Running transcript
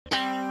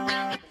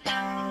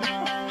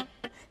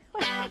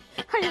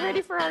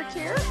for our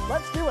cheer?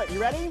 Let's do it. You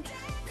ready?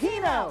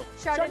 Pinot,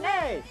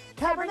 Chardonnay,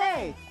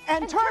 Cabernet,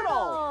 and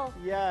Turtle.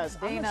 Yes,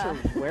 Dana. I'm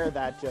not sure where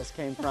that just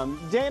came from.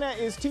 Dana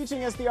is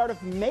teaching us the art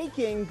of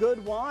making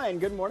good wine.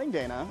 Good morning,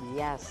 Dana.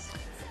 Yes.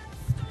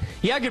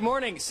 Yeah, good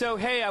morning. So,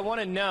 hey, I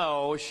want to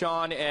know,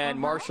 Sean and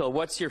Marshall,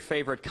 what's your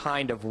favorite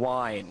kind of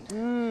wine?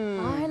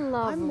 I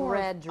love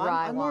red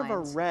dry I'm more of a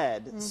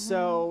red.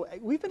 So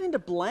we've been into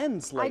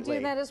blends lately. I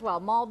do that as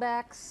well.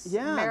 Malbecs,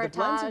 Yeah, Meritage. the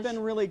blends have been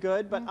really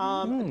good, but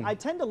I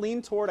tend to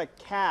lean toward a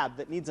cab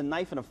that needs a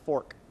knife and a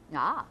fork.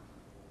 Ah.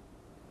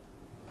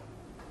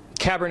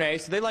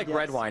 Cabernet, so they like Yes.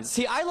 red wines.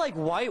 See, I like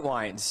white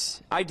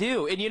wines. I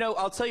do. And, you know,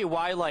 I'll tell you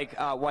why I like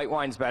white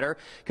wines better,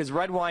 because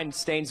red wine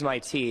stains my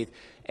teeth,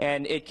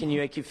 and it can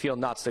make you feel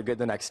not so good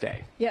the next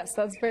day. Yes,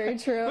 that's very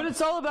true. But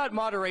it's all about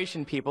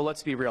moderation, people.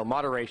 Let's be real.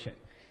 Moderation.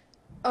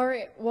 All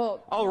right,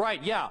 well, All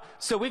right, yeah.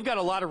 So we've got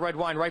a lot of red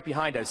wine right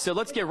behind us. So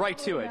let's get right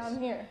to it.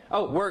 down here.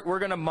 Oh, we're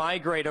going to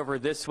migrate over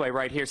this way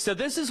right here. So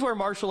this is where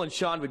Marshall and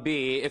Sean would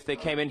be if they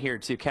came in here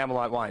to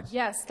Camelot Wines.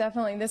 Yes,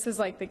 definitely. This is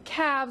like the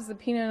cabs, the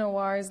Pinot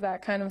Noirs,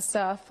 that kind of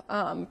stuff.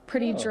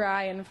 Pretty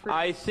dry and fruity.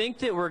 I think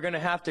that we're going to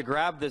have to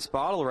grab this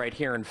bottle right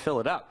here and fill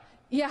it up.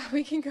 Yeah,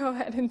 we can go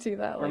ahead and do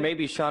that. Or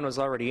maybe Sean was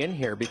already in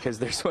here because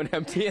there's one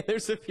empty and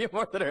there's a few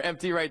more that are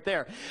empty right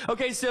there.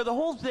 Okay, so the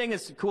whole thing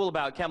that's cool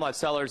about Camelot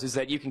Cellars is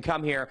that you can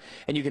come here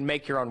and you can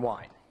make your own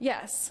wine.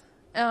 Yes.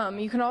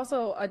 You can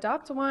also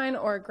adopt a wine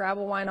or grab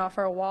a wine off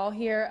our wall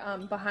here.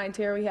 Behind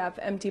here we have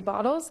empty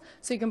bottles,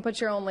 so you can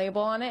put your own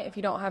label on it if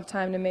you don't have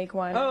time to make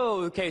wine.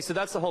 Oh, okay, so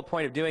that's the whole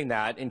point of doing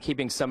that and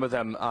keeping some of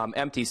them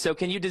empty. So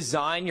can you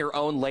design your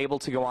own label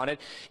to go on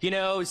it? You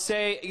know,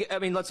 say, I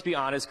mean, let's be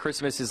honest,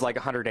 Christmas is like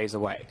 100 days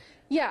away.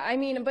 Yeah, I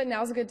mean, but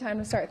now's a good time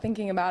to start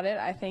thinking about it,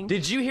 I think.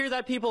 Did you hear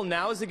that, people?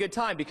 Now is a good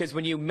time because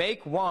when you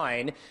make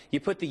wine, you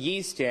put the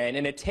yeast in,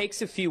 and it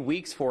takes a few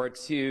weeks for it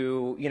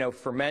to, you know,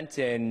 ferment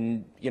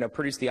and, you know,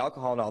 produce the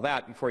alcohol and all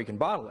that before you can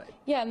bottle it.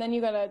 Yeah, and then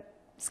you gotta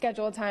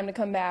schedule a time to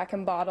come back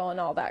and bottle and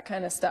all that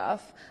kind of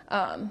stuff.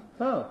 Oh,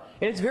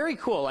 and it's very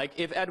cool. Like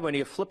if Edwin,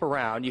 you flip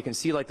around, you can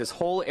see like this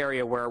whole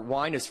area where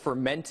wine is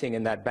fermenting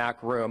in that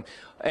back room.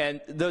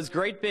 And those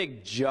great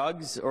big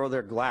jugs, or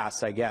they're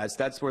glass, I guess,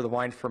 that's where the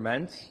wine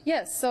ferments?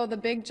 Yes, so the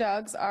big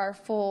jugs are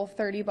full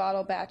 30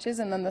 bottle batches,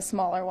 and then the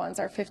smaller ones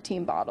are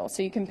 15 bottles.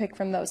 So you can pick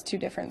from those two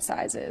different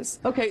sizes.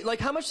 Okay,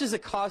 like how much does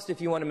it cost if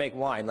you want to make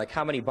wine? Like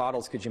how many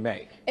bottles could you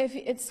make? If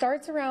it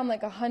starts around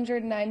like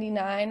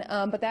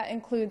 $199, but that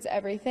includes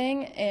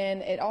everything,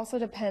 and it also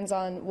depends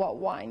on what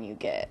wine you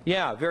get.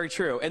 Yeah, very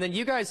true. And then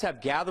you guys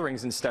have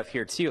gatherings and stuff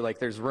here too, like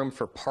there's room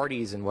for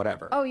parties and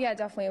whatever. Oh yeah,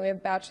 definitely. We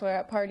have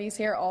bachelorette parties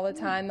here all the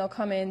time. They'll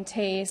come in,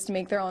 taste,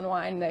 make their own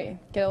wine. They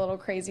get a little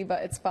crazy,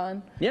 but it's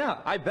fun. Yeah,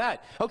 I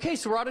bet. Okay,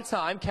 so we're out of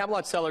time.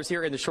 Camelot Cellars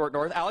here in the Short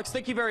North. Alex,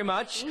 thank you very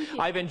much.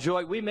 I've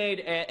enjoyed. We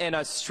made an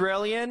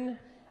Australian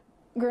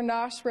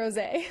Grenache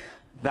Rosé.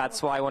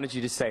 That's why I wanted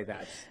you to say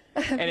that.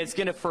 And it's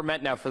going to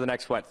ferment now for the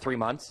next, what, 3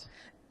 months?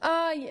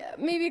 Yeah,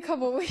 maybe a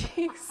couple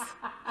weeks.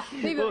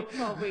 Maybe like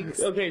 12 weeks.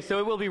 Okay, so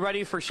it will be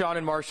ready for Sean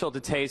and Marshall to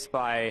taste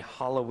by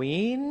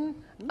Halloween?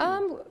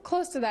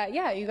 Close to that.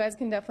 Yeah, you guys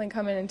can definitely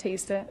come in and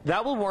taste it.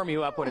 That will warm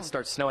you up when it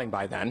starts snowing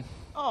by then.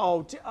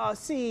 Oh,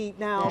 see,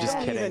 now Just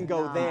don't kidding. even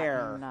go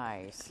there.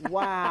 Nice.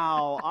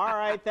 Wow. All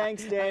right,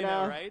 thanks, Dana. I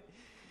know, right?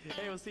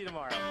 Hey, we'll see you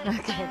tomorrow.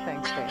 Okay,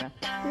 thanks, Dana.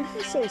 Did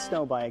you say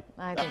snow by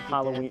I think you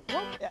Halloween?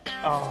 did.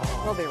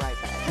 Oh. We'll be right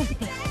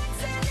back.